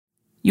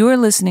You are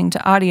listening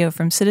to audio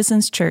from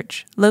Citizens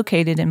Church,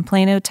 located in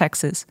Plano,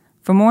 Texas.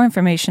 For more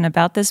information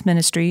about this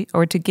ministry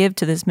or to give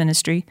to this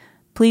ministry,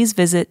 please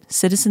visit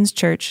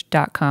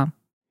citizenschurch.com.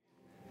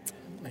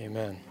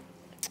 Amen.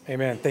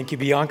 Amen. Thank you,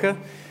 Bianca.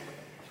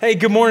 Hey,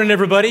 good morning,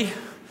 everybody.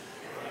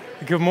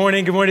 Good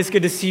morning. Good morning. It's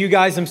good to see you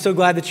guys. I'm so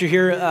glad that you're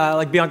here.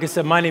 Like Bianca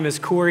said, my name is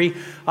Corey.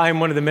 I am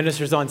one of the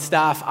ministers on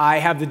staff. I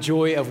have the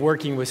joy of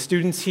working with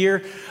students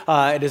here.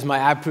 It is my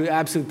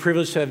absolute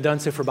privilege to have done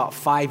so for about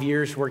 5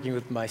 years, working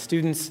with my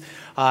students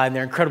and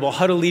their incredible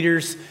huddle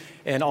leaders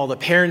and all the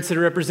parents that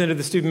are represented in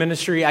the student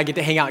ministry. I get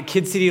to hang out in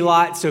Kid City a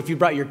lot, so if you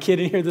brought your kid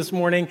in here this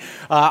morning,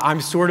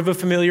 I'm sort of a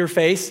familiar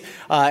face.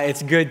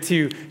 It's good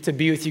to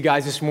be with you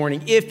guys this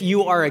morning. If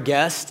you are a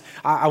guest,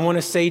 I want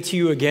to say to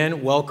you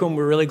again, welcome.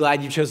 We're really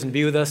glad you've chosen to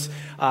be with us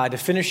to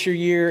finish your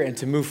year and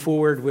to move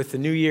forward with the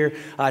new year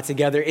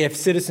together. If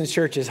Citizens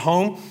Church is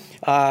home,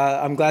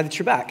 I'm glad that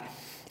you're back.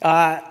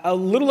 A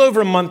little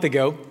over a month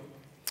ago,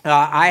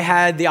 I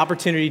had the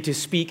opportunity to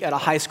speak at a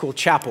high school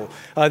chapel.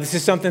 This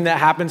is something that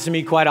happens to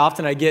me quite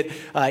often. I get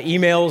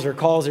emails or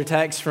calls or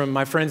texts from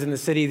my friends in the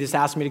city just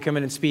asking me to come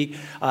in and speak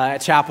at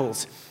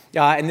chapels.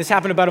 And this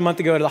happened about a month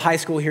ago at a high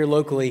school here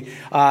locally.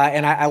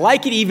 And I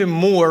like it even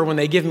more when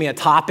they give me a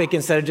topic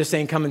instead of just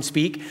saying, come and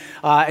speak.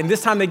 And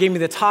this time they gave me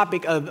the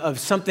topic of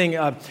something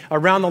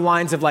around the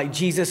lines of like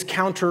Jesus'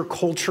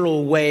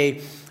 countercultural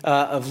way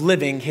of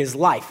living his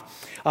life.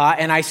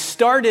 And I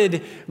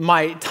started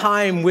my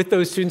time with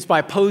those students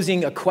by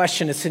posing a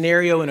question, a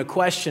scenario and a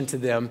question to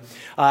them.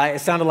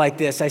 It sounded like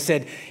this. I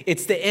said,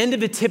 it's the end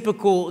of a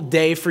typical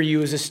day for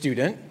you as a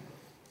student.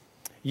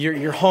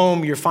 You're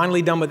home, you're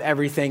finally done with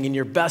everything, and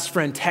your best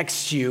friend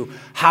texts you,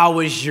 how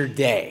was your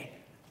day?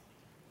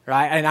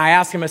 Right? And I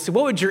asked him, I said,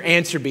 what would your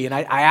answer be? And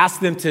I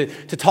asked them to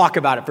talk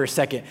about it for a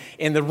second.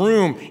 And the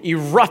room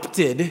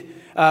erupted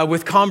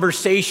with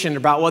conversation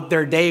about what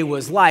their day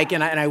was like.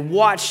 And I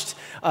watched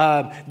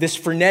this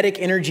frenetic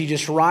energy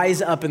just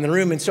rise up in the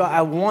room. And so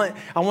I want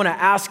to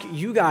ask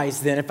you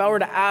guys then, if I were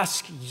to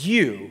ask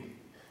you,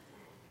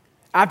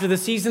 after the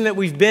season that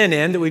we've been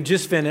in, that we've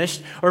just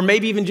finished, or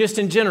maybe even just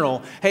in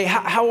general, hey,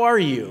 how are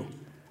you?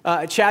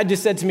 Chad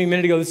just said to me a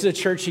minute ago, this is a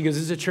church, he goes,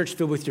 this is a church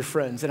filled with your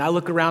friends. And I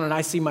look around and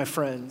I see my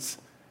friends.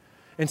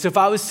 And so if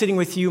I was sitting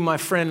with you, my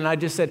friend, and I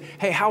just said,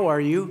 hey, how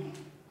are you?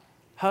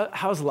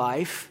 How's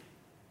life?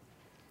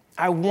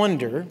 I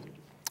wonder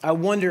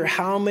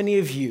how many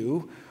of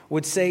you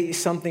would say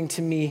something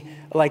to me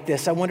like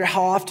this. I wonder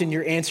how often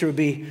your answer would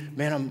be,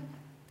 man,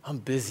 I'm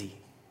busy.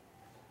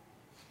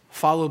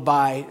 Followed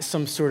by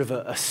some sort of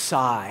a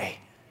sigh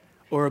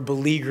or a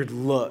beleaguered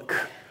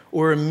look,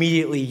 or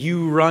immediately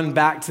you run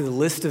back to the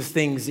list of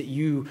things that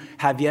you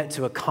have yet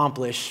to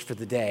accomplish for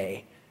the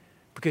day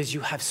because you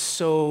have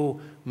so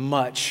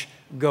much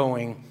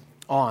going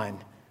on.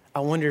 I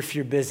wonder if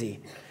you're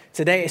busy.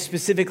 Today,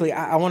 specifically,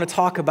 I want to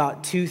talk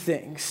about two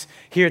things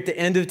here at the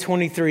end of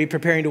 23,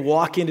 preparing to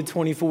walk into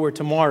 24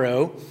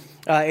 tomorrow.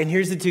 And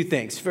here's the two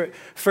things.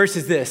 First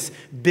is this,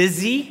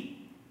 busy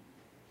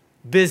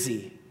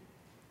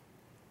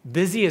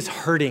is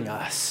hurting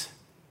us.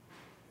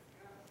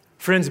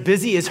 Friends,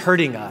 busy is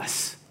hurting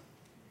us.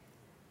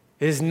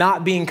 It is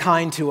not being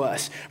kind to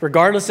us.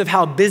 Regardless of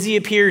how busy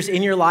appears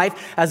in your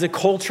life, as a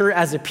culture,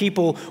 as a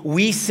people,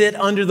 we sit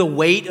under the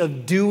weight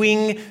of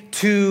doing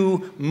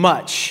too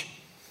much.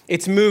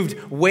 It's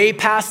moved way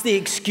past the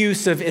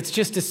excuse of it's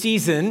just a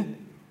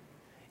season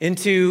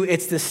into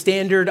it's the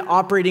standard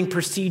operating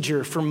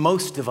procedure for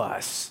most of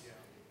us.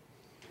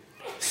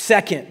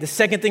 The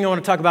second thing I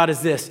want to talk about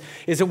is this,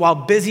 is that while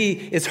busy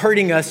is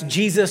hurting us,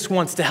 Jesus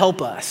wants to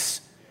help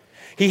us.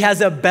 He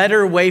has a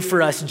better way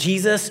for us.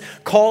 Jesus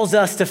calls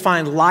us to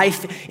find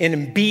life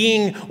in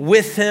being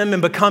with him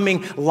and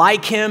becoming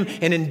like him,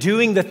 and in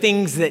doing the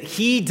things that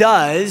he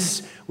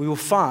does, we will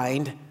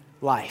find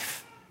life.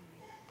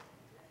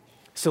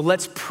 So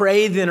let's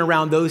pray then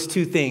around those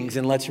two things,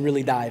 and let's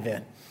really dive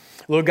in.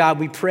 Lord God,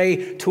 we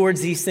pray towards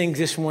these things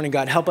this morning.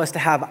 God, help us to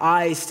have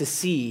eyes to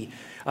see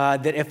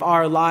that if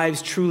our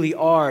lives truly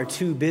are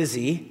too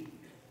busy,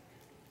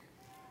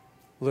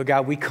 Lord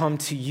God, we come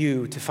to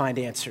you to find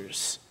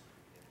answers.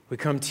 We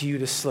come to you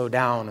to slow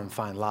down and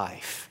find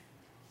life.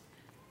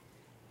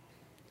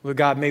 Lord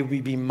God, may we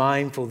be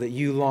mindful that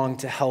you long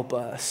to help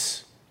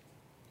us.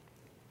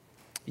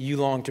 You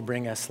long to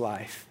bring us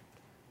life.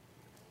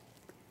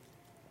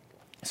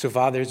 So,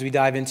 Father, as we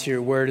dive into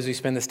your word, as we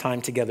spend this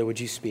time together, would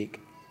you speak?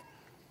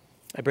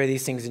 I pray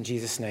these things in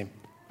Jesus' name.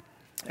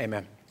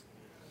 Amen.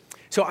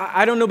 So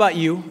I don't know about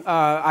you.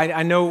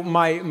 I know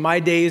my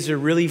days are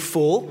really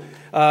full.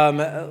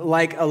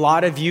 Like a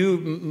lot of you,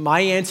 my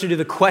answer to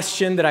the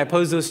question that I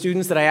pose those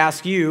students that I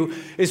ask you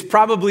is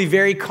probably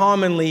very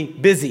commonly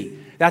busy.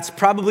 That's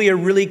probably a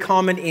really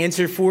common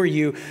answer for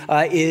you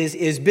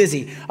is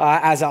busy.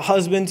 As a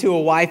husband to a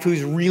wife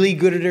who's really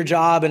good at her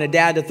job and a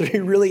dad to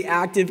 3 really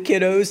active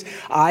kiddos,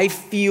 I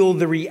feel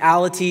the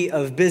reality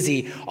of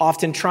busy,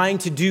 often trying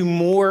to do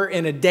more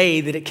in a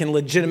day that it can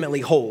legitimately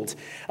hold.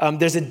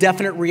 There's a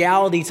definite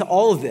reality to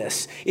all of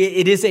this.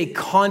 It is a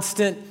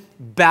constant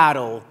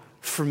battle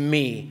for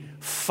me,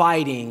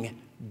 fighting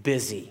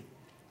busy.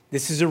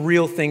 This is a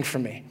real thing for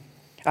me.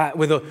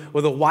 With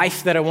a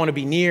wife that I want to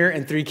be near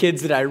and 3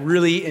 kids that I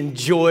really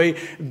enjoy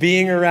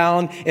being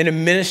around, in a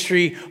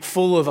ministry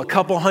full of a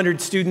couple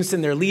hundred students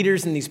and their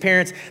leaders and these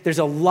parents, there's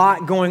a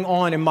lot going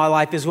on in my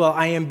life as well.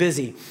 I am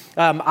busy.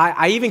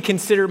 I even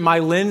consider my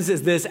lens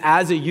as this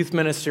as a youth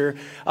minister.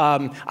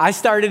 I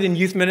started in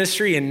youth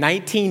ministry in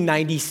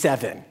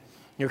 1997,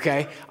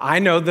 okay? I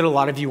know that a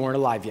lot of you weren't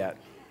alive yet.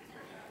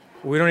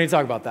 We don't need to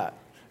talk about that.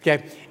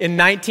 Okay, in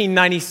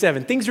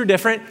 1997, things were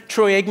different.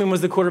 Troy Aikman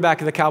was the quarterback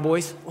of the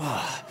Cowboys.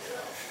 Oh,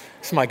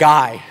 it's my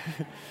guy.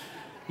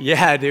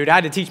 Yeah, dude, I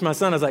had to teach my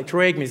son. I was like,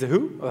 Troy Aikman. He's like,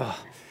 who? Oh.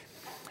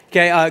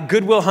 Okay,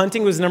 Good Will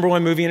Hunting was the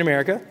 #1 movie in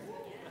America.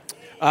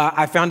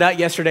 I found out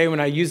yesterday when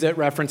I used that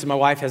reference, and my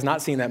wife has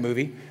not seen that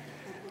movie.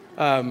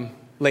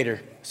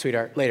 Later,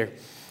 sweetheart, later.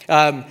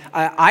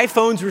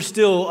 iPhones were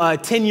still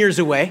 10 years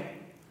away.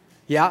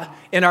 Yeah,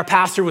 and our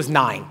pastor was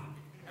 9.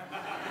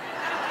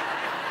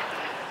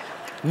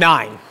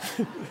 9.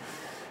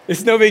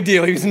 It's no big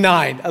deal. He was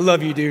 9. I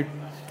love you, dude.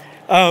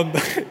 I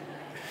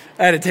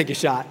had to take a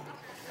shot.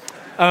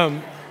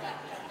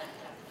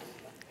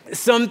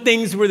 Some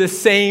things were the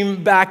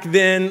same back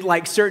then,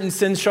 like certain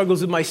sin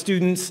struggles with my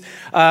students,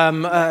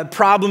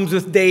 problems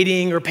with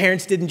dating, or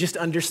parents didn't just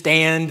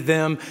understand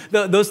them.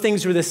 Those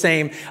things were the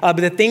same. But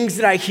the things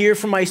that I hear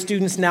from my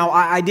students now,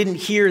 I didn't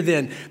hear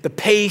then. The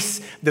pace,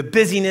 the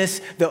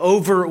busyness, the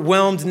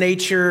overwhelmed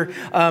nature,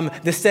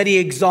 the steady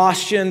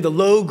exhaustion, the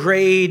low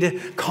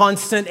grade,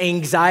 constant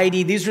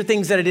anxiety. These are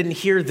things that I didn't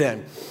hear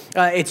then.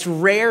 It's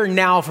rare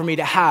now for me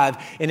to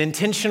have an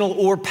intentional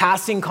or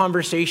passing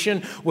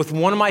conversation with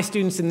one of my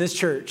students in this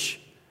church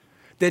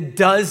that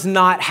does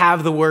not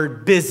have the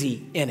word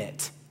busy in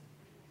it.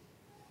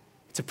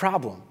 It's a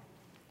problem.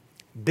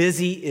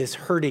 Busy is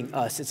hurting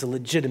us. It's a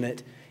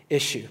legitimate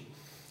issue.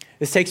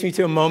 This takes me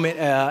to a moment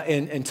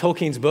in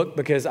Tolkien's book,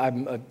 because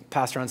I'm a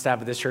pastor on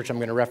staff at this church. I'm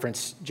going to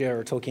reference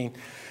J.R.R. Tolkien.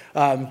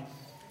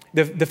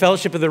 The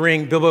Fellowship of the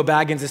Ring, Bilbo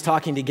Baggins is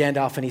talking to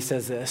Gandalf, and he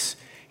says this.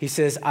 He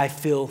says, I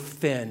feel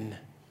thin,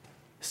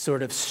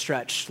 sort of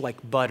stretched like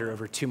butter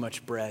over too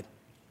much bread.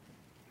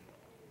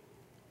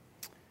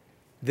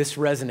 This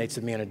resonates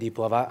with me on a deep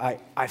level.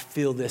 I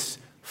feel this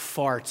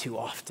far too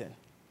often.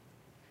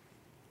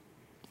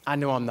 I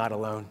know I'm not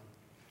alone.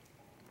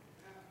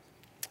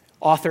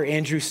 Author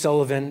Andrew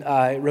Sullivan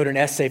wrote an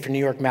essay for New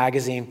York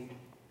Magazine,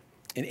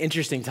 an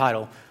interesting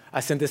title.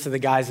 I sent this to the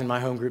guys in my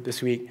home group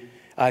this week.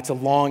 It's a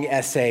long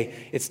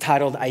essay. It's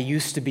titled, I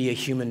Used to Be a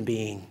Human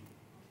Being.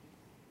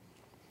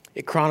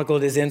 It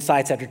chronicled his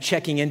insights after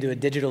checking into a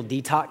digital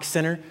detox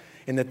center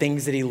and the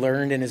things that he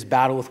learned in his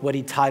battle with what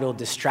he titled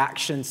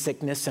distraction,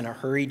 sickness, and a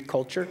hurried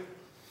culture.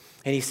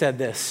 And he said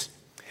this.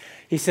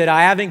 He said,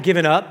 I haven't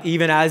given up,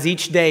 even as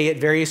each day at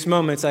various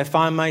moments I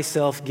find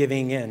myself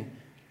giving in.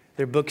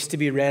 There are books to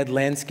be read,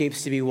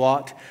 landscapes to be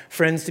walked,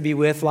 friends to be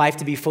with, life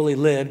to be fully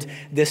lived.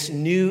 This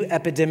new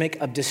epidemic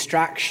of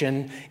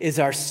distraction is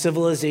our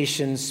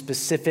civilization's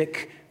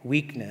specific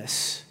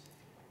weakness.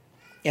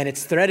 And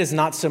its threat is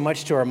not so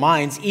much to our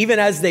minds, even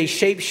as they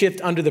shapeshift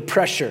under the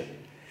pressure.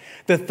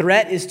 The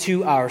threat is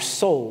to our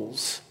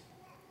souls.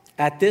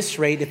 At this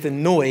rate, if the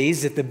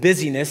noise, if the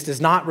busyness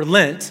does not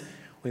relent,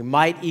 we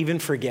might even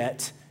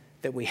forget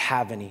that we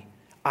have any.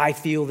 I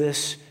feel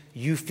this.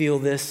 You feel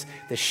this,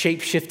 the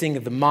shape-shifting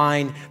of the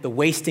mind, the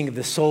wasting of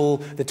the soul,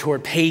 the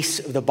toward pace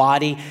of the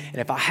body. And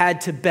if I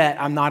had to bet,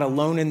 I'm not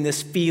alone in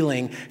this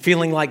feeling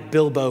like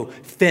Bilbo,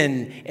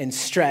 thin and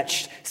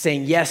stretched,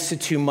 saying yes to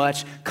too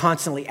much,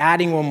 constantly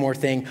adding one more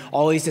thing,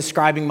 always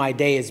describing my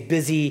day as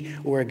busy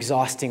or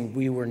exhausting.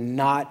 We were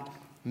not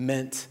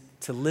meant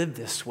to live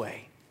this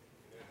way.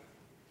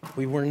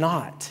 We were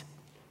not.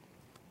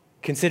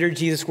 Consider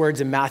Jesus'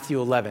 words in Matthew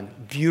 11,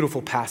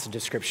 beautiful passage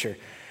of scripture.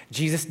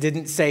 Jesus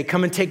didn't say,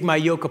 come and take my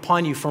yoke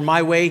upon you, for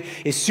my way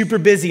is super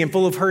busy and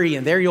full of hurry,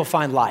 and there you'll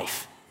find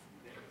life.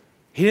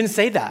 He didn't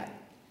say that.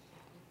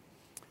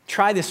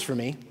 Try this for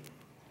me.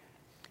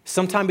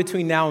 Sometime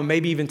between now and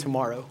maybe even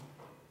tomorrow,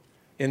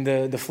 in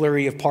the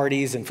flurry of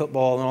parties and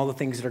football and all the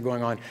things that are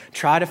going on,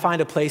 try to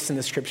find a place in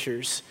the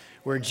scriptures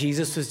where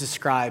Jesus was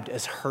described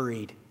as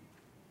hurried.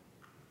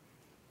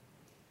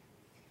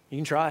 You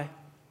can try.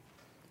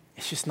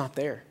 It's just not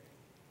there.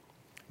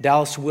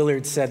 Dallas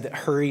Willard said that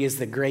hurry is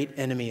the great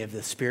enemy of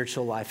the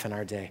spiritual life in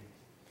our day.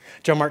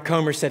 John Mark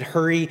Comer said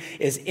hurry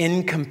is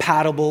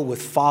incompatible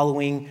with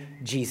following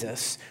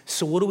Jesus.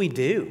 So what do we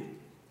do?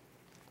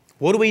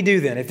 What do we do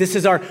then? If this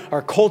is our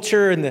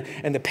culture and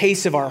the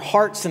pace of our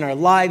hearts and our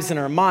lives and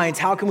our minds,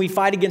 how can we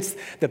fight against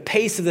the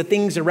pace of the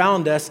things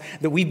around us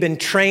that we've been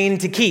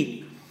trained to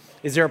keep?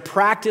 Is there a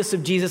practice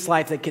of Jesus'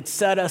 life that could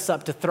set us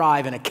up to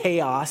thrive in a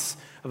chaos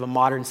of a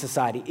modern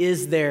society?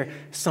 Is there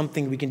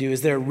something we can do?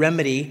 Is there a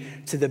remedy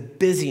to the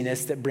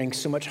busyness that brings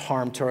so much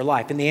harm to our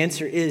life? And the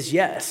answer is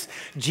yes.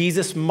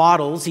 Jesus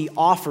models, he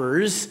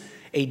offers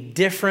a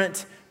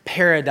different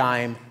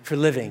paradigm for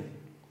living.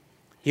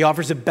 He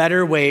offers a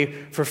better way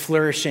for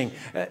flourishing.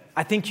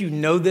 I think you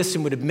know this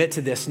and would admit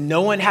to this.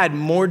 No one had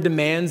more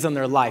demands on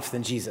their life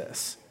than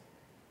Jesus.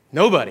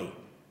 Nobody.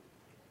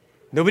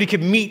 Nobody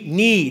could meet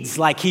needs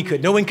like he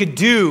could. No one could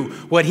do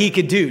what he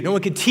could do. No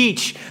one could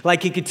teach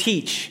like he could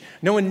teach.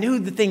 No one knew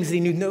the things that he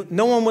knew.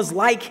 No one was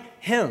like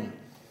him.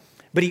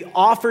 But he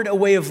offered a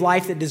way of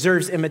life that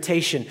deserves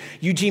imitation.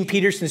 Eugene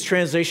Peterson's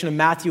translation of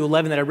Matthew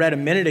 11 that I read a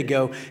minute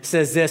ago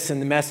says this in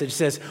the message. It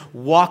says,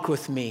 walk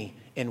with me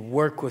and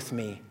work with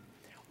me.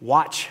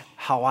 Watch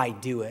how I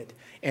do it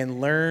and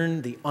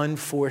learn the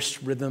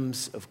unforced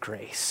rhythms of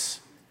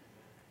grace.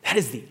 That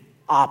is the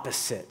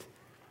opposite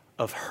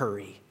of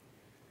hurry.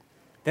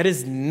 That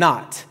is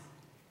not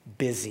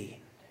busy.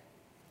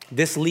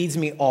 This leads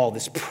me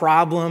this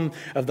problem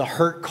of the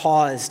hurt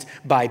caused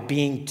by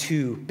being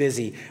too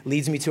busy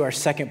leads me to our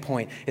second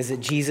point, is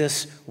that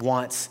Jesus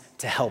wants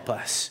to help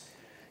us.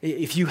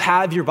 If you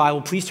have your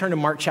Bible, please turn to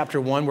Mark chapter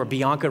 1, where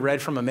Bianca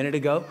read from a minute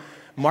ago.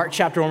 Mark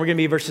chapter 1, we're going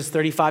to be verses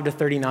 35 to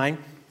 39.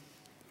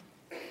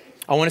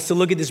 I want us to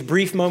look at this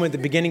brief moment at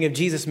the beginning of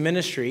Jesus'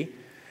 ministry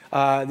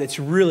that's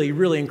really,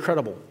 really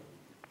incredible.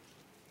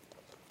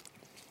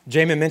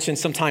 Jamin mentioned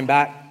some time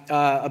back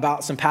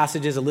about some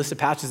passages, a list of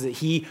passages that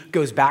he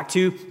goes back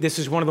to. This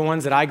is one of the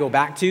ones that I go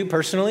back to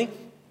personally.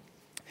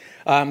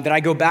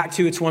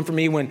 It's one for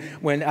me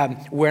when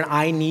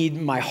I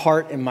need my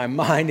heart and my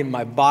mind and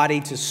my body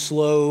to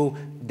slow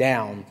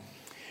down.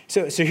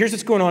 So here's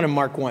what's going on in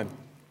Mark 1.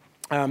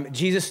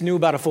 Jesus knew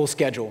about a full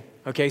schedule.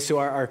 Okay, so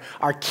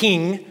our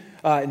King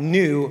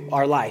knew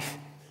our life,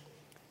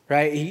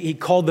 right? He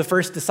called the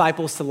first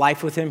disciples to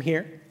life with him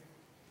here.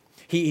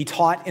 He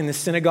taught in the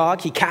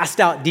synagogue. He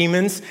cast out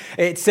demons.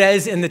 It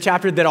says in the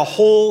chapter that a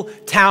whole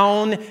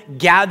town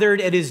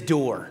gathered at his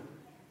door.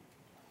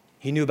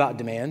 He knew about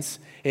demands,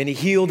 and he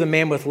healed a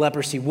man with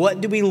leprosy. What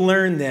do we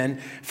learn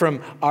then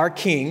from our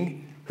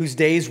King, whose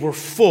days were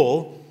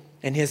full,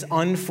 and his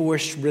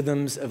unforced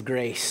rhythms of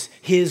grace,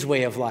 his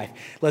way of life?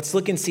 Let's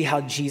look and see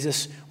how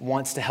Jesus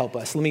wants to help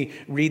us. Let me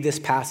read this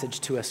passage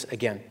to us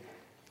again.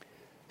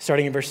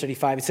 Starting in verse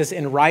 35, it says,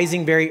 "And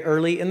rising very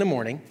early in the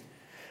morning,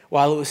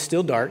 while it was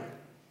still dark,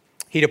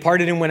 he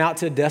departed and went out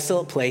to a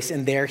desolate place,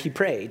 and there he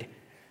prayed.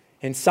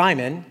 And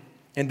Simon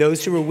and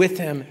those who were with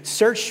him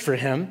searched for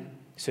him,"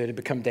 so it had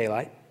become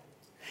daylight,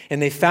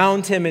 "and they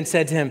found him and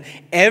said to him,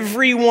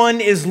 'Everyone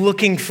is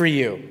looking for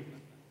you.'"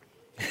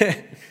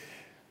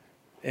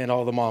 And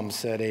all the moms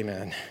said,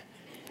 "Amen."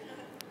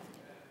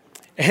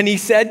 "And he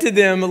said to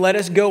them, 'Let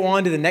us go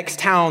on to the next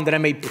town that I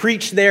may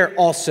preach there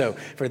also,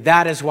 for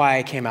that is why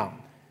I came out.'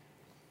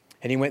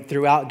 And he went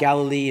throughout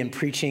Galilee and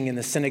preaching in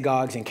the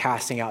synagogues and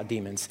casting out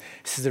demons."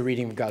 This is the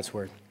reading of God's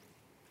word.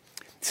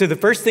 So the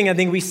first thing I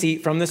think we see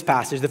from this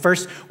passage, the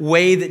first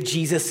way that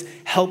Jesus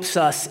helps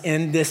us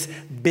in this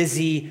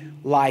busy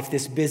life,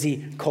 this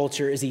busy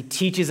culture, is he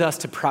teaches us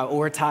to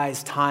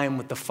prioritize time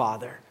with the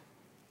Father.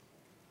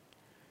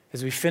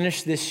 As we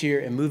finish this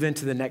year and move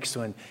into the next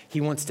one, he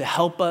wants to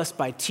help us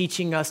by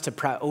teaching us to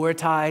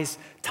prioritize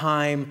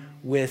time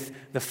with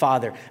the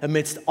Father.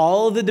 Amidst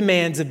all the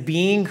demands of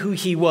being who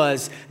he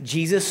was,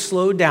 Jesus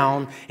slowed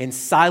down in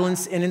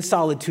silence and in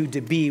solitude to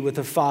be with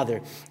the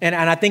Father. And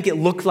I think it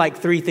looked like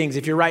three things.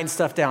 If you're writing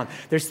stuff down,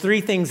 there's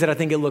three things that I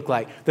think it looked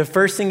like. The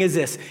first thing is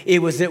this.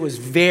 It was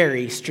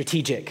very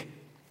strategic.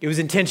 It was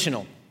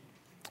intentional.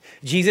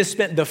 Jesus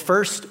spent the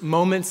first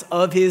moments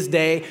of his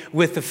day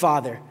with the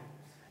Father.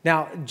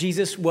 Now,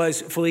 Jesus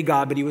was fully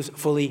God, but he was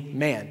fully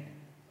man,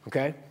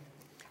 okay?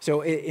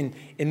 So in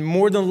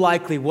more than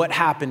likely what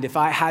happened, if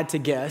I had to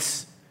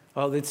guess,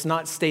 well, it's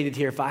not stated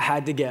here, if I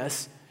had to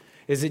guess,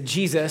 is that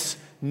Jesus,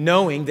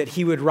 knowing that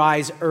he would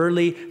rise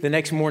early the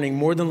next morning,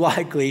 more than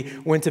likely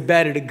went to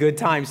bed at a good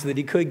time so that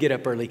he could get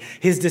up early.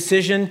 His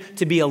decision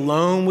to be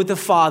alone with the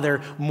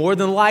Father more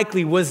than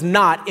likely was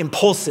not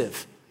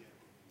impulsive.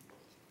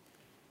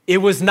 It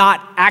was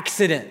not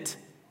accident.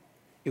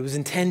 It was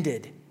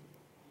intended.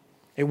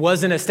 It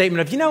wasn't a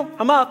statement of,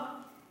 I'm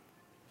up.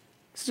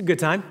 This is a good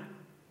time.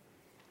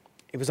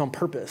 It was on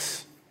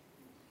purpose.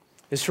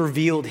 This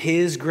revealed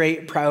his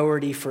great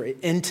priority for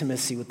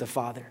intimacy with the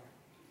Father.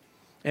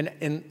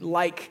 And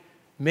like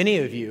many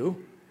of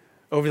you,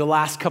 over the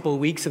last couple of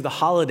weeks of the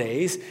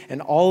holidays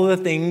and all of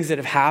the things that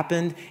have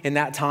happened in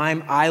that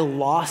time, I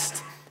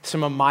lost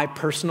some of my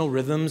personal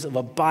rhythms of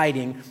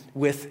abiding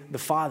with the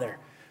Father.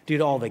 Due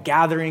to all the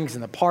gatherings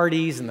and the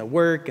parties and the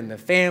work and the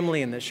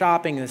family and the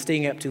shopping and the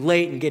staying up too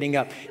late and getting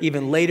up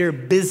even later,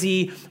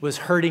 busy was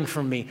hurting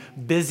from me.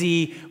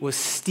 Busy was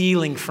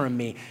stealing from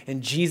me.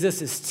 And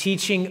Jesus is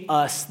teaching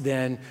us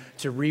then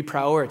to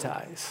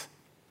reprioritize,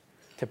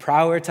 to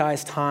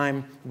prioritize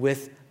time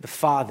with the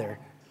Father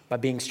by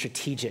being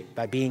strategic,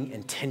 by being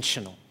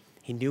intentional.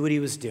 He knew what he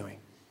was doing.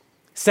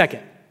 The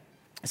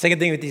second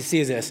thing that you see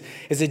is this,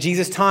 is that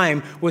Jesus'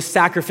 time was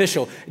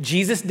sacrificial.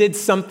 Jesus did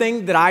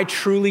something that I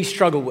truly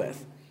struggle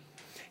with.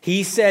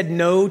 He said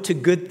no to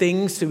good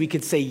things so we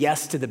could say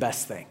yes to the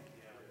best thing.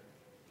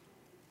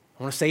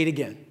 I want to say it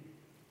again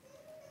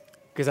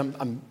because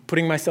I'm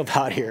putting myself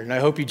out here and I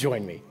hope you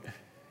join me.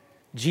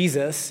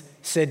 Jesus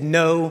said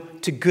no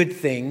to good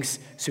things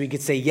so he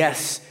could say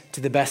yes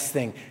to the best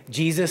thing.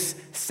 Jesus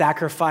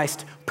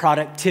sacrificed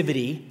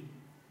productivity.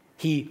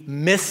 He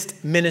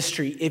missed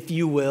ministry, if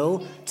you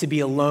will, to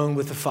be alone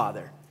with the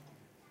Father.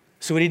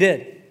 So what he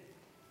did,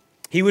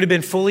 he would have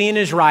been fully in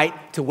his right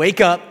to wake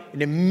up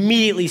and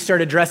immediately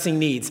start addressing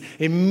needs,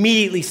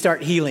 immediately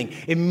start healing,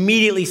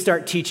 immediately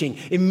start teaching,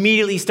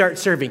 immediately start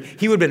serving.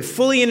 He would have been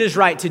fully in his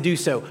right to do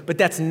so, but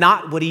that's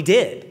not what he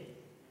did.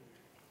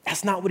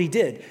 That's not what he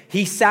did.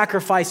 He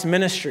sacrificed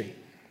ministry,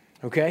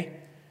 okay?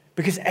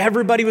 Because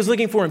everybody was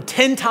looking for him.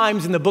 10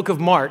 times in the book of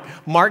Mark,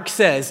 Mark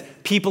says,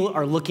 people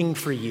are looking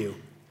for you.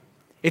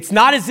 It's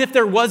not as if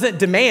there wasn't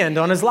demand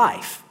on his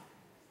life.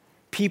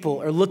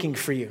 People are looking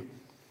for you.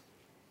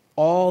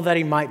 All that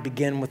he might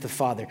begin with the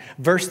Father.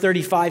 Verse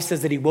 35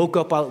 says that he woke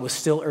up while it was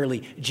still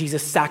early.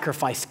 Jesus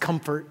sacrificed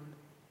comfort.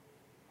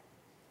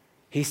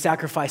 He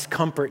sacrificed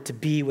comfort to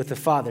be with the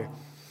Father.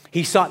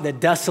 He sought the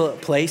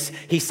desolate place.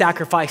 He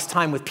sacrificed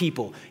time with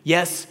people.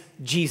 Yes,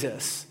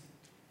 Jesus,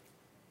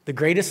 the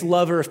greatest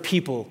lover of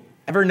people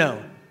ever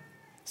known,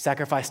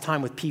 sacrificed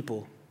time with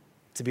people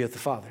to be with the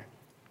Father.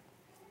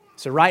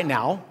 So right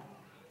now,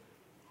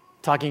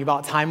 talking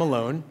about time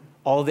alone,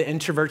 all the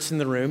introverts in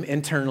the room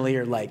internally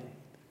are like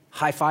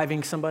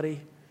high-fiving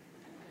somebody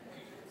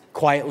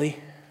quietly.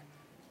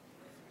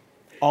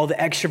 All the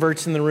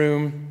extroverts in the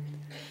room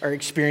are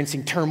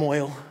experiencing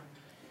turmoil.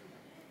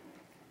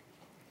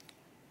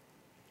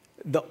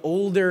 The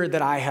older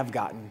that I have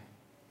gotten,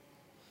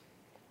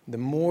 the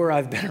more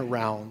I've been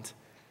around,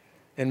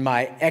 and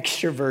my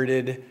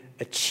extroverted,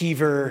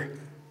 achiever,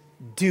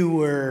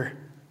 doer,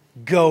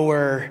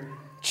 goer,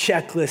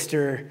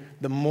 checklister,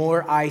 the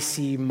more I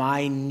see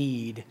my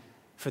need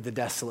for the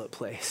desolate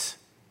place.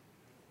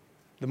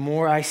 The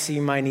more I see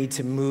my need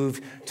to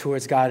move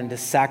towards God and to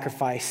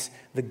sacrifice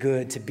the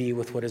good to be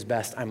with what is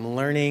best. I'm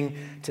learning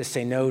to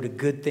say no to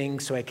good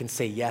things so I can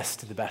say yes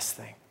to the best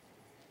thing.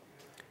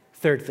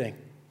 Third thing.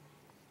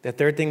 The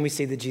third thing we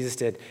see that Jesus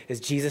did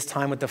is Jesus'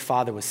 time with the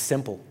Father was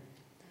simple.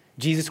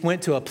 Jesus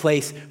went to a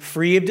place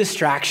free of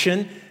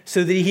distraction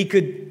so that he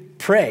could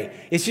pray.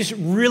 It's just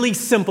really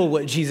simple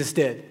what Jesus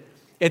did.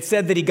 It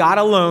said that he got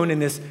alone in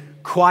this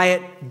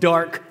quiet,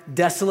 dark,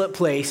 desolate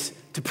place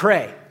to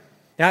pray.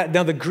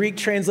 Now, the Greek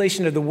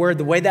translation of the word,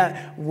 the way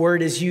that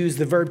word is used,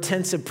 the verb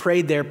tense of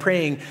prayed there,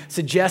 praying,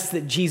 suggests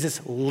that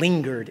Jesus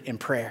lingered in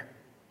prayer.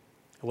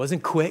 It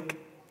wasn't quick.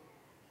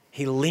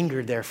 He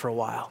lingered there for a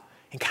while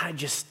and kind of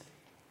just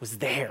was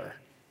there,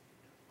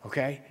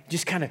 okay?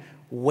 Just kind of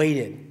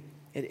waited.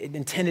 It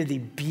intended to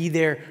be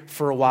there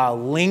for a while,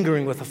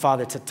 lingering with the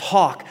Father, to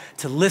talk,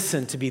 to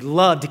listen, to be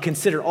loved, to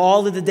consider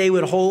all that the day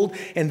would hold,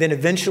 and then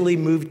eventually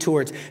move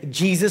towards.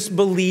 Jesus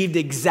believed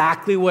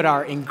exactly what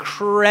our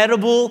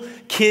incredible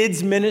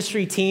kids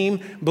ministry team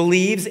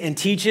believes and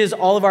teaches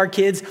all of our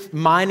kids,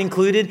 mine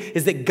included,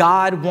 is that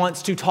God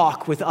wants to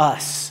talk with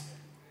us.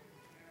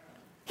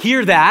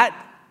 Hear that?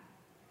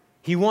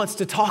 He wants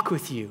to talk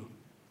with you.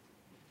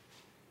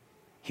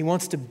 He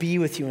wants to be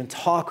with you and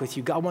talk with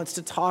you. God wants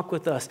to talk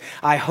with us.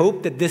 I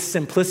hope that this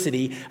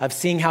simplicity of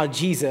seeing how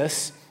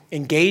Jesus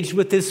engaged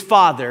with his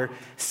Father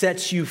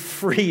sets you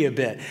free a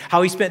bit.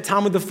 How he spent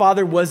time with the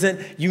Father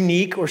wasn't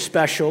unique or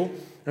special,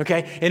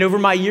 okay? And over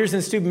my years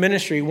in student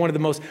ministry, one of the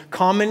most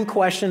common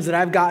questions that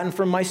I've gotten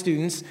from my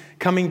students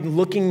coming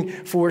looking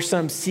for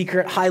some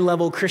secret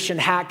high-level Christian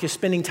hack to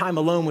spending time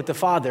alone with the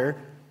Father,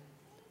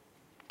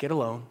 get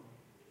alone,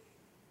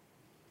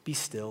 be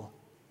still,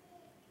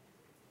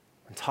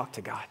 and talk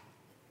to God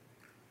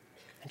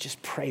and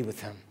just pray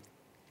with him.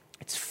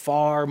 It's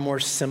far more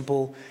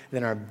simple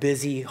than our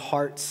busy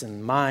hearts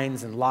and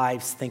minds and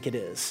lives think it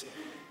is.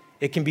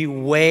 It can be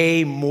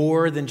way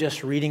more than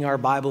just reading our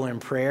Bible and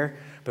prayer,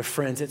 but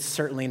friends, it's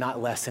certainly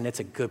not less, and it's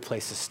a good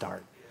place to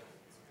start.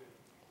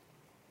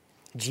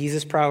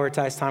 Jesus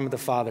prioritized time with the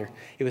Father.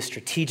 It was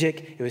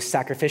strategic, it was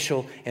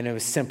sacrificial, and it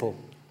was simple.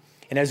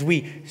 And as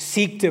we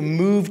seek to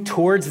move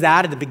towards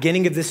that at the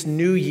beginning of this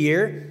new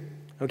year,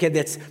 okay,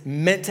 that's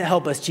meant to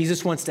help us.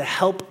 Jesus wants to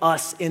help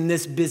us in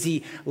this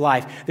busy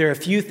life. There are a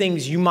few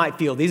things you might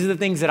feel. These are the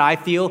things that I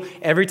feel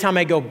every time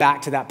I go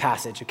back to that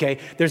passage, okay?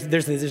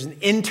 There's an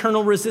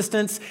internal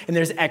resistance and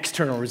there's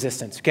external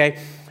resistance, okay?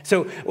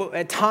 So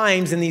at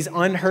times in these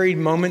unhurried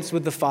moments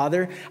with the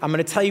Father, I'm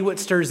going to tell you what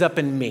stirs up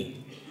in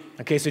me,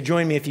 okay? So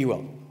join me if you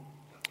will.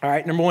 All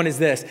right, number one is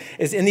this,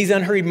 is in these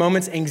unhurried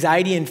moments,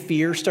 anxiety and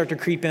fear start to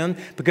creep in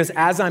because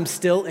as I'm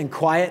still and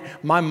quiet,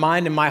 my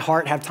mind and my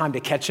heart have time to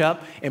catch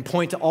up and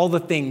point to all the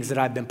things that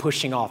I've been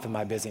pushing off in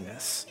my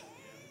busyness.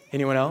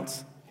 Anyone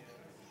else?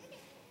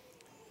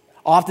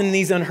 Often in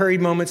these unhurried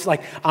moments,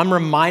 like I'm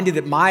reminded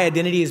that my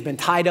identity has been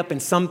tied up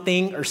in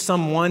something or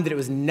someone that it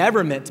was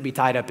never meant to be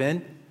tied up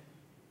in.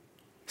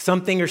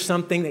 Something or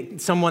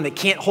someone that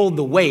can't hold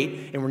the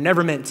weight and we're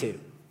never meant to.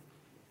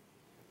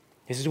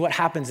 This is what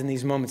happens in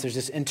these moments. There's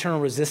this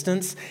internal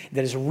resistance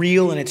that is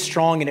real and it's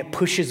strong and it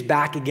pushes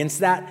back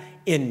against that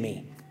in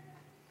me.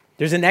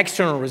 There's an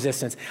external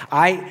resistance.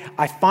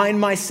 I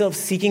find myself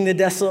seeking the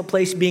desolate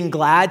place, being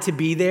glad to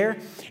be there,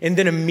 and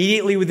then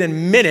immediately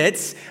within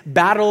minutes,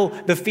 battle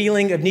the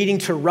feeling of needing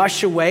to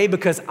rush away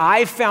because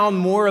I found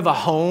more of a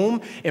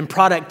home in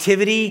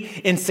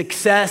productivity, in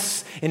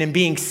success, and in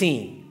being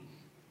seen.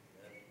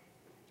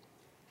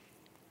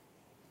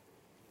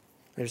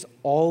 There's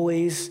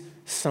always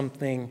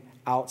something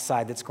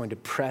outside that's going to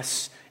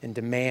press and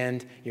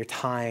demand your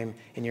time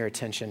and your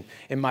attention.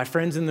 And my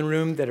friends in the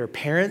room that are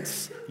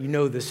parents, you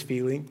know this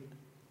feeling.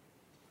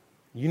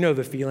 You know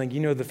the feeling. You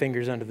know the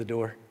fingers under the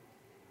door.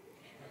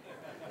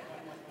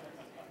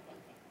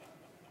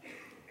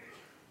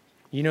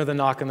 You know the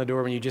knock on the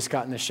door when you just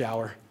got in the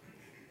shower,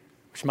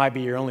 which might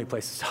be your only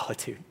place of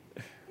solitude.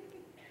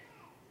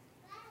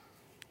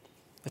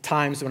 The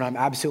times when I'm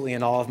absolutely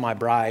in awe of my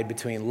bride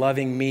between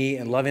loving me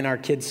and loving our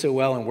kids so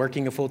well and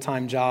working a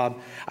full-time job.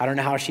 I don't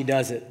know how she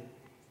does it.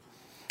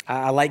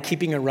 I like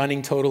keeping a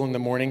running total in the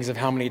mornings of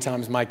how many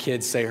times my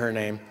kids say her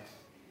name.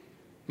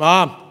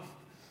 Mom.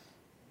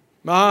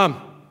 We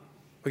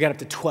got up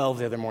to 12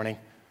 the other morning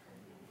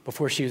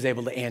before she was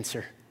able to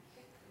answer.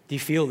 Do you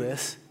feel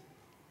this?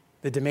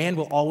 The demand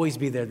will always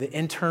be there. The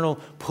internal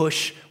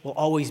push will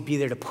always be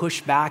there to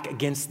push back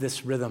against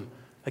this rhythm,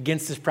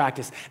 against this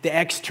practice. The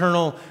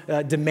external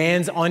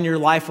demands on your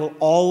life will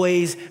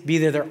always be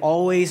there. They're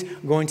always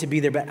going to be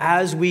there. But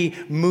as we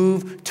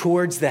move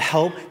towards the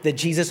help that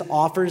Jesus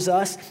offers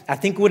us, I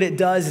think what it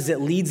does is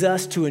it leads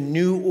us to a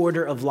new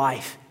order of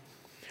life.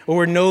 Or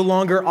we're no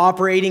longer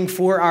operating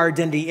for our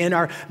identity in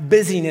our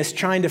busyness,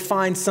 trying to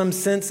find some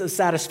sense of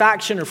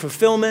satisfaction or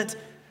fulfillment,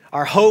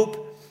 our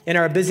hope in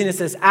our busyness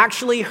that's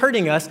actually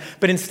hurting us,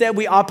 but instead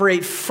we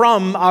operate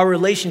from our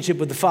relationship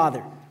with the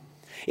Father.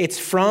 It's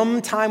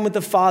from time with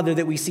the Father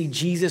that we see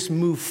Jesus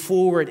move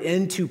forward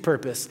into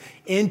purpose,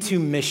 into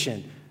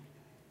mission,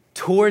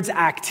 towards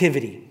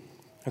activity.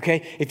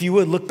 Okay? If you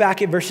would, look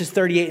back at verses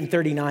 38 and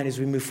 39 as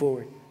we move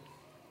forward.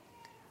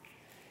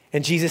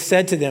 And Jesus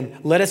said to them,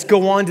 "Let us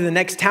go on to the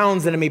next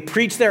towns that I may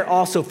preach there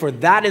also, for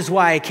that is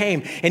why I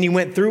came." And he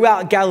went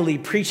throughout Galilee,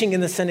 preaching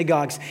in the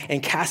synagogues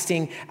and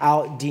casting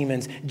out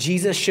demons.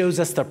 Jesus shows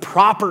us the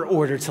proper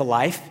order to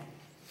life.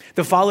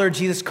 The follower of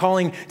Jesus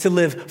calling to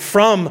live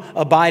from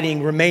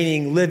abiding,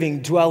 remaining,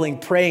 living, dwelling,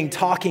 praying,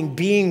 talking,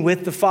 being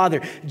with the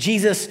Father.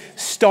 Jesus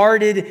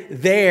started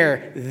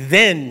there,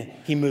 then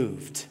he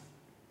moved.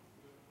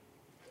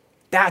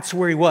 That's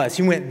where he was.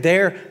 He went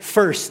there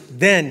first,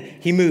 then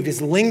he moved. His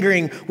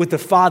lingering with the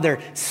Father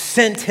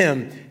sent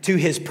him to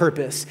his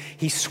purpose.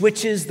 He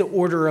switches the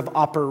order of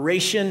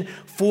operation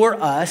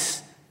for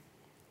us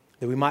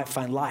that we might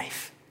find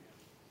life.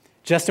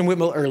 Justin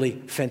Whitmore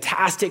Earley,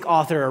 fantastic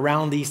author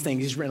around these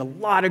things. He's written a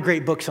lot of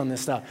great books on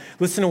this stuff.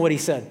 Listen to what he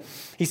said.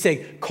 He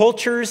said,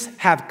 "Cultures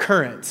have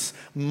currents.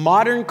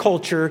 Modern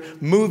culture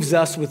moves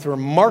us with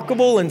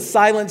remarkable and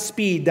silent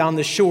speed down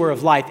the shore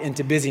of life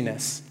into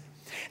busyness.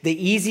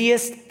 The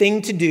easiest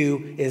thing to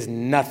do is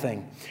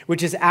nothing,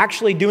 which is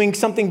actually doing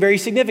something very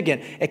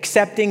significant,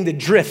 accepting the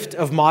drift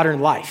of modern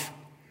life.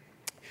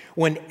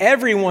 When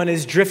everyone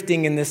is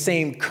drifting in the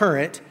same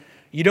current,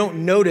 you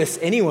don't notice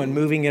anyone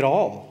moving at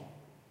all.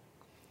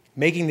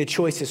 Making the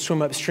choice to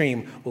swim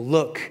upstream will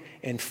look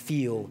and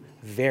feel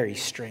very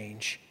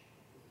strange."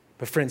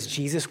 But friends,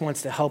 Jesus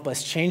wants to help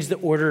us change the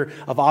order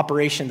of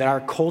operation that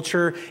our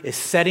culture is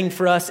setting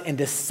for us and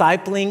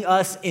discipling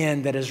us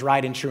in that is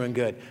right and true and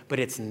good. But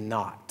it's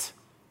not.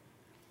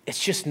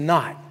 It's just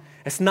not.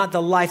 It's not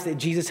the life that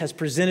Jesus has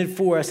presented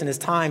for us in his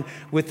time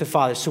with the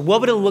Father. So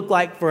what would it look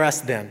like for us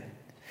then?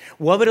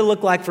 What would it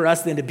look like for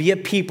us then to be a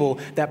people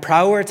that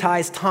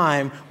prioritize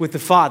time with the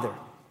Father?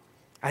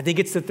 I think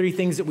it's the three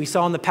things that we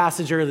saw in the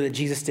passage earlier that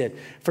Jesus did.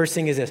 First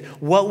thing is this.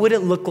 What would it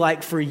look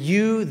like for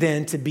you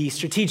then to be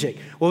strategic?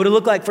 What would it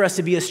look like for us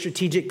to be a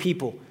strategic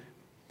people?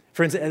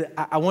 Friends,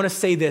 I want to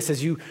say this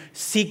as you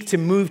seek to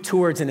move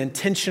towards an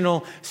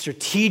intentional,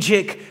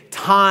 strategic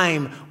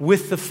time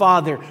with the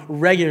Father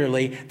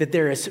regularly, that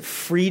there is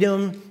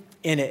freedom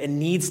in it. It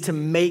needs to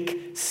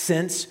make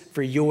sense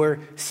for your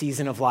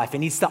season of life. It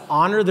needs to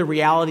honor the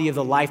reality of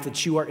the life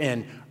that you are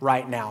in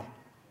right now.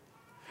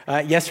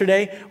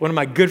 Yesterday, one of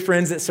my good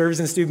friends that serves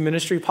in student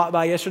ministry popped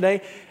by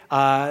yesterday.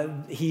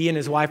 He and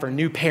his wife are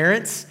new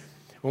parents.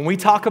 When we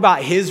talk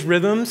about his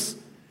rhythms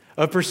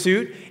of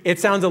pursuit, it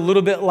sounds a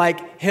little bit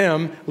like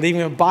him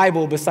leaving a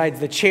Bible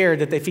beside the chair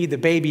that they feed the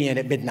baby in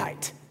at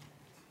midnight.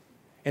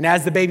 And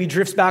as the baby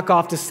drifts back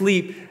off to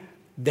sleep,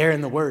 they're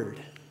in the Word.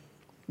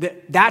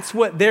 That's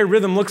what their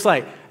rhythm looks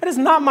like. That is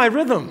not my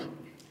rhythm.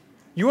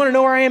 You want to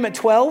know where I am at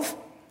 12?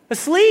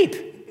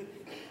 Asleep.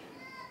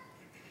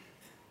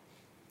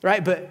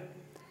 Right, but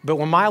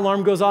when my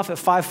alarm goes off at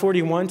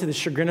 5:41 to the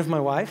chagrin of my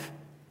wife,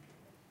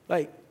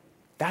 like,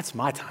 that's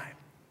my time.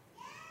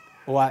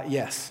 Well,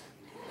 yes.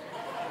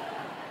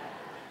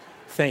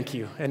 Thank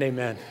you and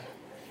amen.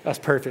 That's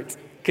perfect.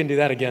 Couldn't do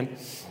that again.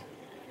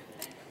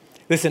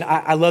 Listen,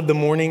 I love the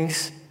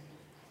mornings.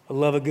 I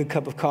love a good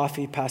cup of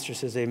coffee. Pastor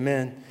says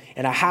amen.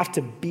 And I have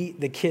to beat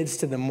the kids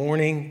to the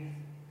morning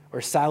or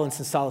silence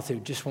and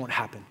solitude. Just won't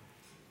happen.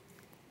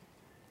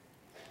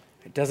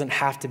 It doesn't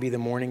have to be the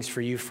mornings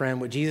for you,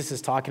 friend. What Jesus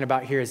is talking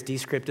about here is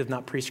descriptive,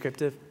 not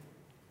prescriptive,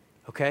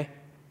 okay?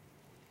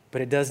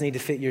 But it does need to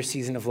fit your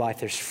season of life.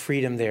 There's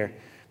freedom there.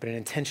 but an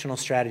intentional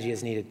strategy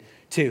is needed.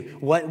 2,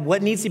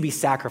 what needs to be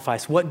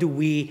sacrificed? What do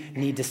we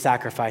need to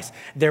sacrifice?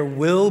 There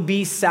will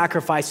be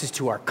sacrifices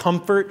to our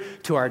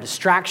comfort, to our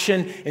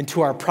distraction, and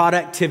to our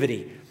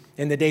productivity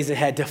in the days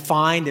ahead to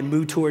find and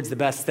move towards the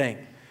best thing.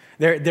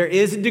 There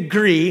is a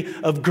degree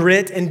of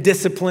grit and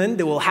discipline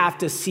that we'll have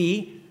to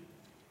see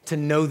to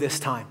know this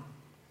time.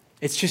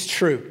 It's just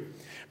true.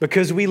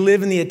 Because we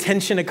live in the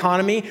attention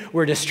economy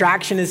where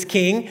distraction is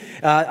king,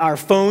 our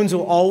phones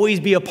will always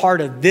be a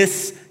part of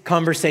this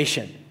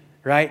conversation,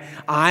 right?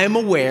 I'm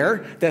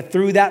aware that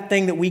through that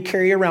thing that we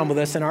carry around with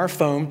us in our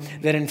phone,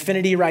 that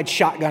infinity rides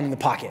shotgun in the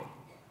pocket,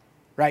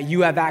 right?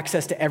 You have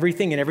access to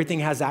everything and everything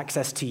has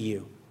access to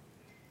you,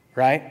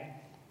 right?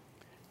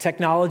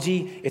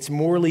 Technology, it's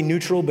morally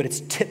neutral, but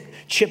it's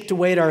chipped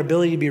away at our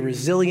ability to be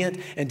resilient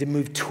and to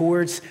move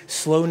towards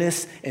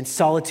slowness and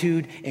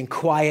solitude and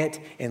quiet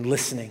and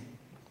listening.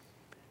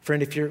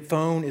 Friend, if your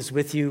phone is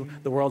with you,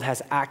 the world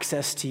has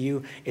access to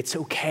you, it's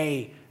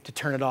okay to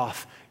turn it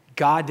off.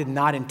 God did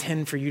not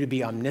intend for you to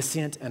be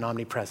omniscient and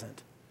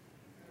omnipresent.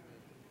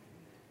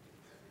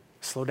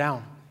 Slow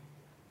down.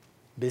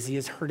 Busy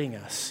is hurting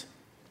us.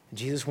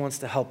 Jesus wants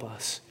to help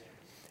us.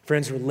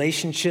 Friends,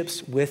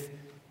 relationships with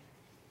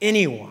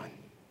anyone,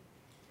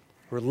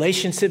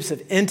 relationships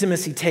of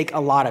intimacy take a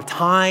lot of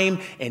time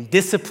and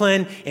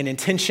discipline and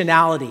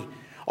intentionality.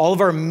 All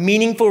of our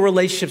meaningful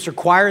relationships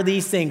require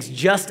these things,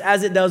 just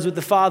as it does with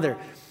the Father.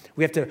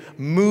 We have to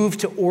move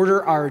to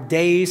order our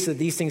days so that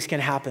these things can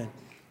happen.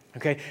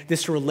 Okay?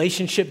 This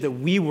relationship that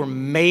we were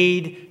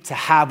made to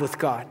have with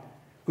God.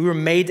 We were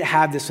made to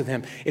have this with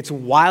Him. It's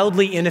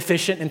wildly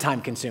inefficient and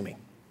time-consuming.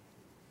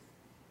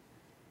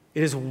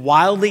 It is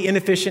wildly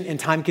inefficient and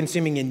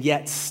time-consuming, and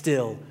yet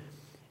still,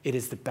 it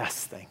is the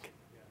best thing.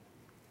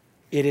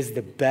 It is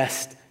the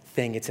best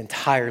thing. It's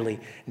entirely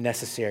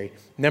necessary.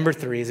 Number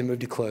 3, as I move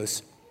to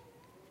close,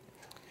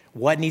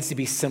 what needs to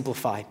be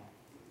simplified?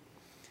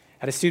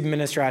 At a student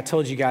ministry, I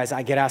told you guys,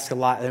 I get asked a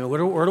lot,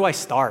 where do I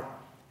start?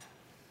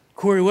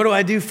 Corey, what do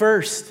I do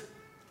first?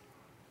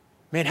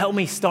 Man, help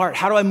me start.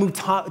 How do I move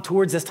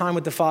towards this time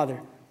with the Father?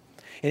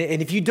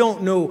 And if you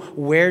don't know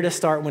where to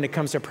start when it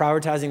comes to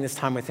prioritizing this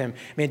time with Him,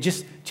 man,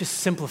 just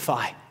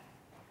simplify.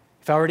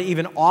 If I were to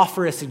even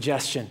offer a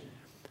suggestion,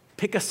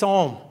 pick a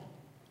psalm,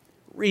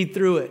 read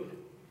through it,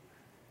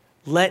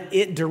 let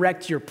it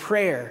direct your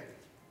prayer,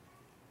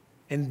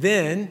 and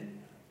then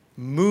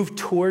move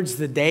towards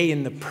the day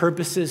and the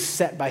purposes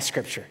set by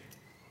Scripture.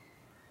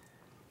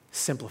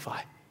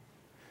 Simplify.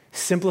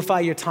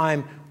 Simplify your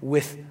time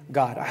with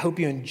God. I hope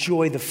you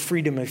enjoy the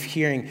freedom of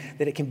hearing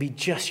that it can be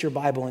just your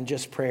Bible and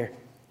just prayer.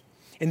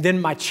 And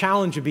then my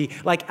challenge would be,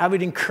 I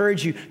would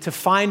encourage you to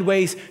find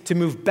ways to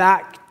move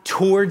back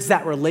towards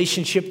that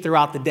relationship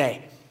throughout the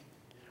day.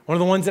 One of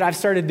the ones that I've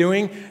started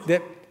doing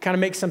that kind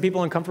of makes some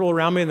people uncomfortable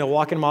around me and they'll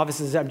walk in my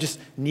office is I'm just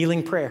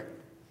kneeling prayer.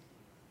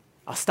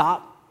 I'll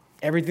stop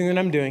everything that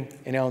I'm doing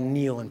and I'll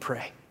kneel and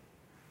pray.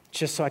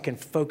 Just so I can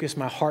focus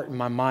my heart and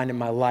my mind and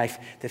my life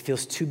that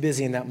feels too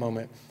busy in that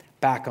moment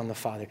back on the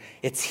Father.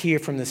 It's here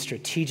from the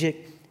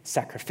strategic,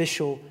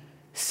 sacrificial,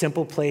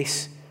 simple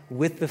place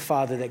with the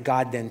Father that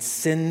God then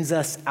sends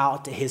us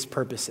out to His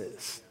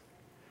purposes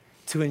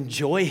to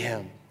enjoy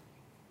Him.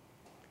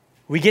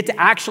 We get to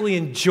actually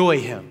enjoy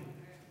Him.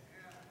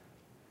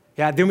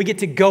 Yeah, then we get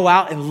to go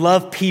out and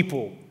love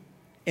people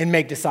and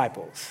make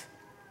disciples.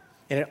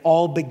 And it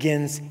all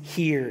begins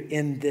here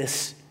in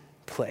this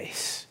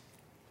place.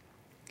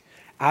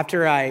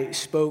 After I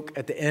spoke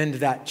at the end of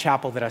that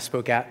chapel that I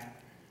spoke at,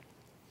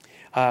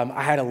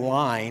 I had a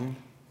line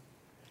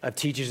of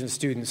teachers and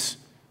students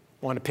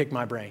want to pick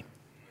my brain.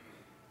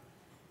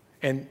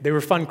 And they were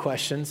fun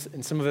questions,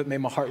 and some of it made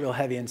my heart real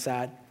heavy and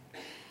sad.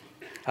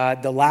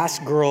 The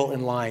last girl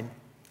in line,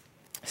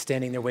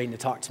 standing there waiting to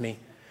talk to me,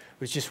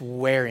 was just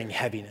wearing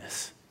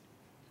heaviness.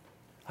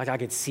 I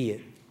could see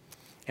it.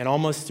 And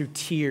almost through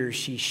tears,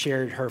 she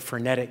shared her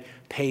frenetic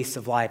pace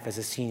of life as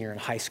a senior in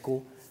high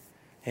school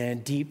and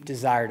a deep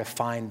desire to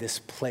find this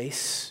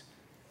place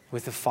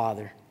with the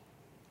Father.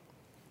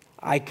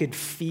 I could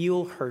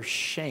feel her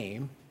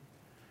shame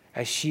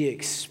as she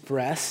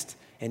expressed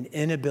an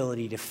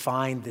inability to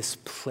find this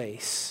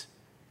place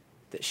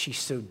that she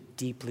so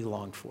deeply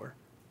longed for.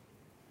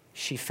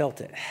 She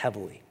felt it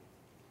heavily.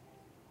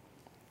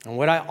 And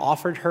what I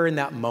offered her in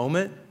that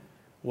moment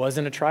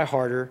wasn't a try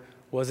harder,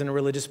 wasn't a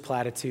religious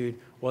platitude,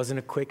 wasn't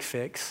a quick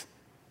fix,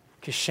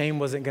 because shame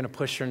wasn't going to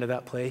push her into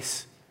that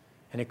place.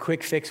 And a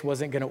quick fix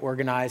wasn't going to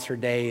organize her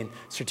day and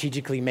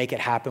strategically make it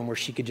happen where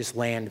she could just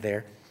land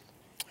there.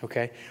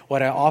 Okay?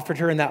 What I offered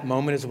her in that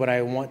moment is what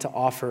I want to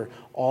offer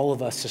all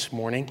of us this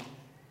morning,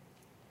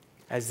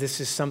 as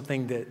this is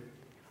something that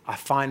I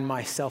find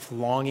myself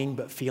longing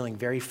but feeling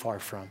very far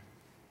from.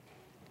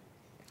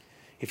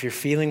 If you're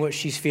feeling what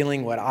she's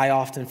feeling, what I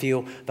often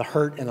feel, the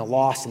hurt and the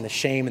loss and the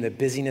shame and the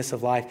busyness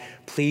of life,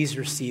 please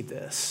receive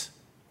this.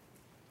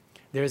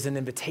 There's an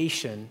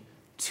invitation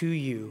to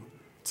you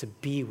to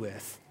be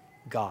with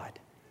God.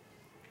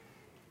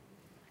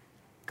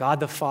 God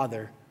the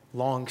Father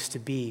longs to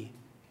be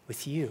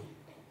with you.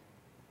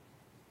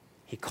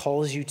 He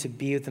calls you to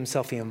be with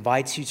himself. He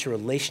invites you to a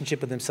relationship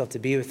with himself, to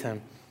be with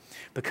him,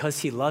 because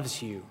he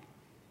loves you.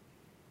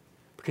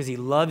 Because he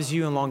loves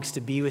you and longs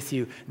to be with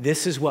you.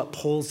 This is what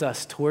pulls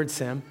us towards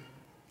him.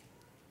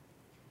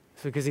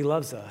 It's because he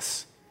loves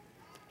us.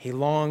 He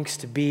longs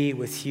to be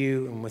with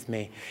you and with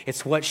me.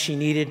 It's what she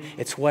needed.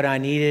 It's what I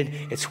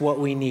needed. It's what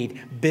we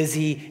need.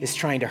 Busy is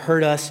trying to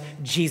hurt us.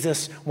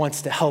 Jesus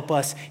wants to help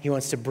us. He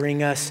wants to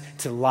bring us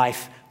to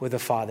life with the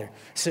Father.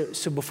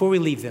 So before we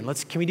leave then,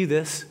 can we do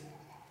this?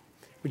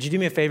 Would you do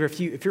me a favor?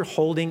 If you're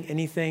holding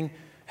anything,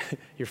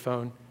 your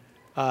phone,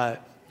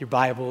 your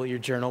Bible, your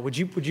journal, would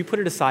you put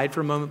it aside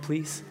for a moment,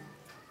 please?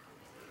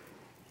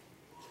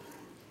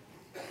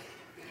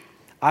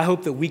 I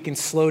hope that we can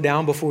slow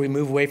down before we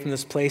move away from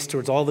this place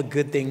towards all the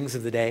good things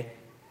of the day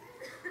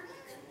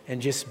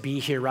and just be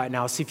here right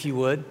now. See if you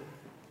would.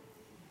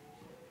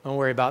 Don't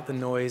worry about the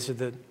noise or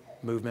the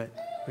movement.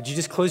 Would you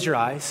just close your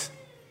eyes?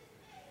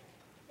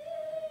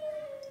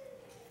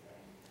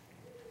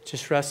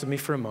 Just rest with me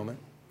for a moment.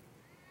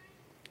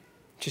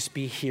 Just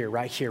be here,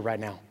 right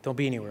now. Don't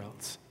be anywhere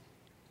else.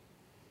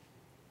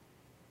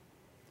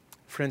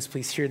 Friends,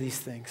 please hear these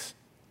things.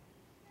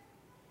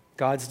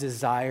 God's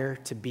desire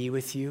to be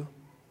with you.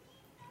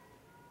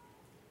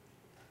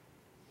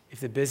 If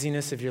the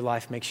busyness of your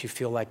life makes you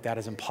feel like that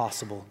is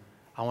impossible,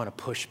 I want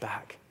to push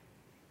back.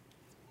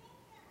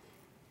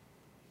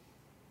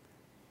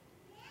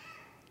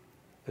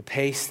 The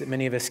pace that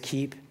many of us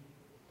keep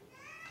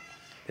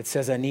that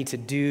says I need to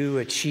do,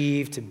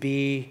 achieve, to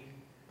be,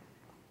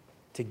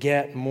 to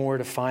get more,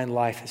 to find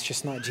life, it's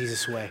just not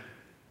Jesus' way.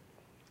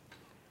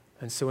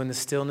 And so in the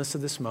stillness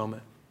of this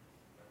moment,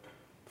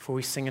 before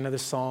we sing another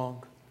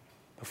song,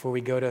 before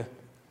we go to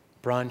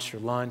brunch or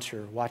lunch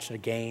or watch a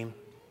game,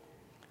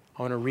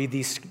 I want to read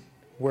these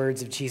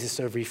words of Jesus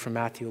over you from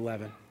Matthew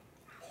 11.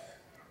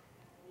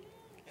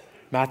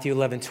 Matthew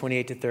 11,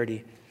 28 to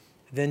 30.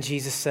 Then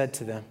Jesus said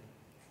to them,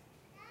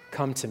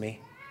 "Come to me,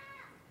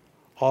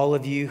 all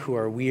of you who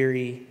are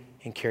weary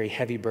and carry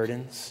heavy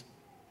burdens,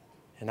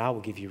 and I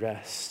will give you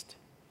rest.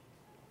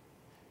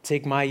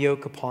 Take my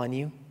yoke upon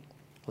you.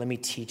 Let me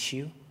teach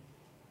you,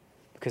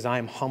 because I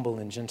am humble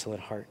and gentle at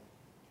heart,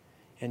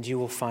 and you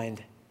will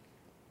find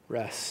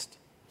rest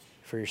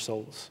for your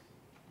souls.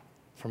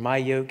 For my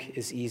yoke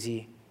is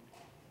easy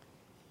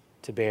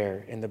to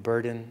bear, and the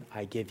burden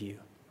I give you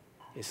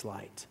is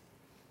light."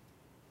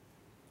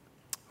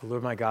 Oh,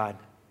 Lord my God,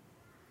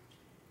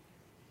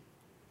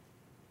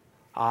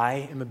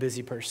 I am a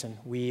busy person.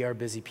 We are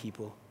busy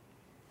people.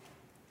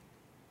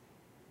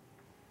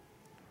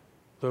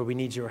 Lord, we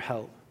need your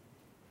help.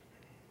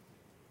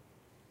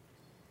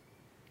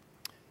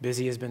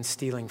 Busy has been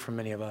stealing from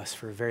many of us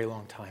for a very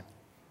long time.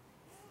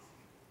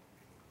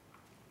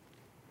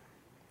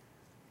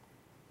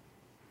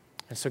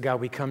 And so, God,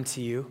 we come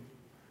to you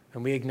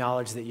and we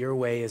acknowledge that your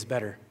way is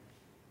better.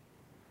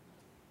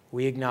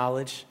 We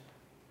acknowledge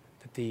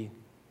that the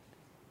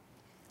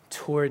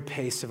torrid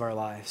pace of our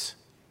lives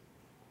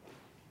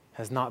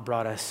has not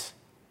brought us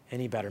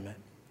any betterment.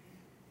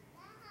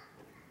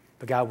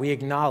 But God, we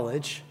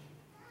acknowledge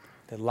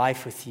that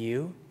life with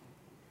you,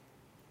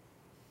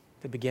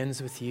 that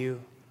begins with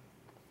you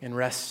and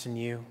rests in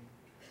you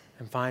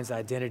and finds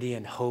identity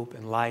and hope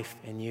and life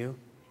in you,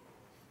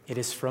 it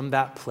is from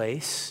that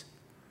place,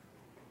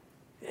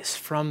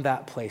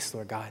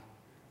 Lord God,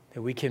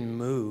 that we can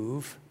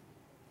move,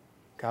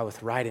 God,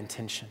 with right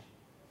intention.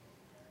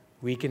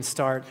 We can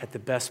start at the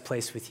best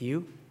place with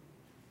you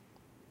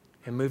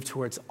and move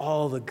towards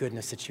all the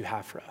goodness that you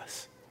have for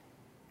us.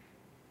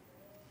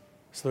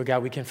 So, Lord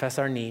God, we confess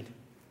our need.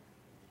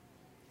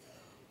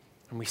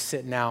 And we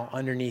sit now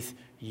underneath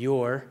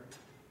your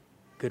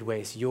good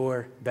ways,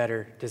 your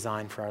better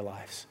design for our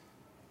lives.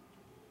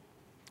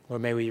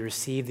 Lord, may we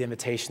receive the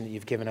invitation that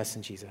you've given us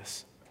in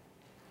Jesus.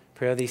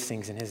 Pray all these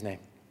things in his name.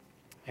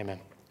 Amen.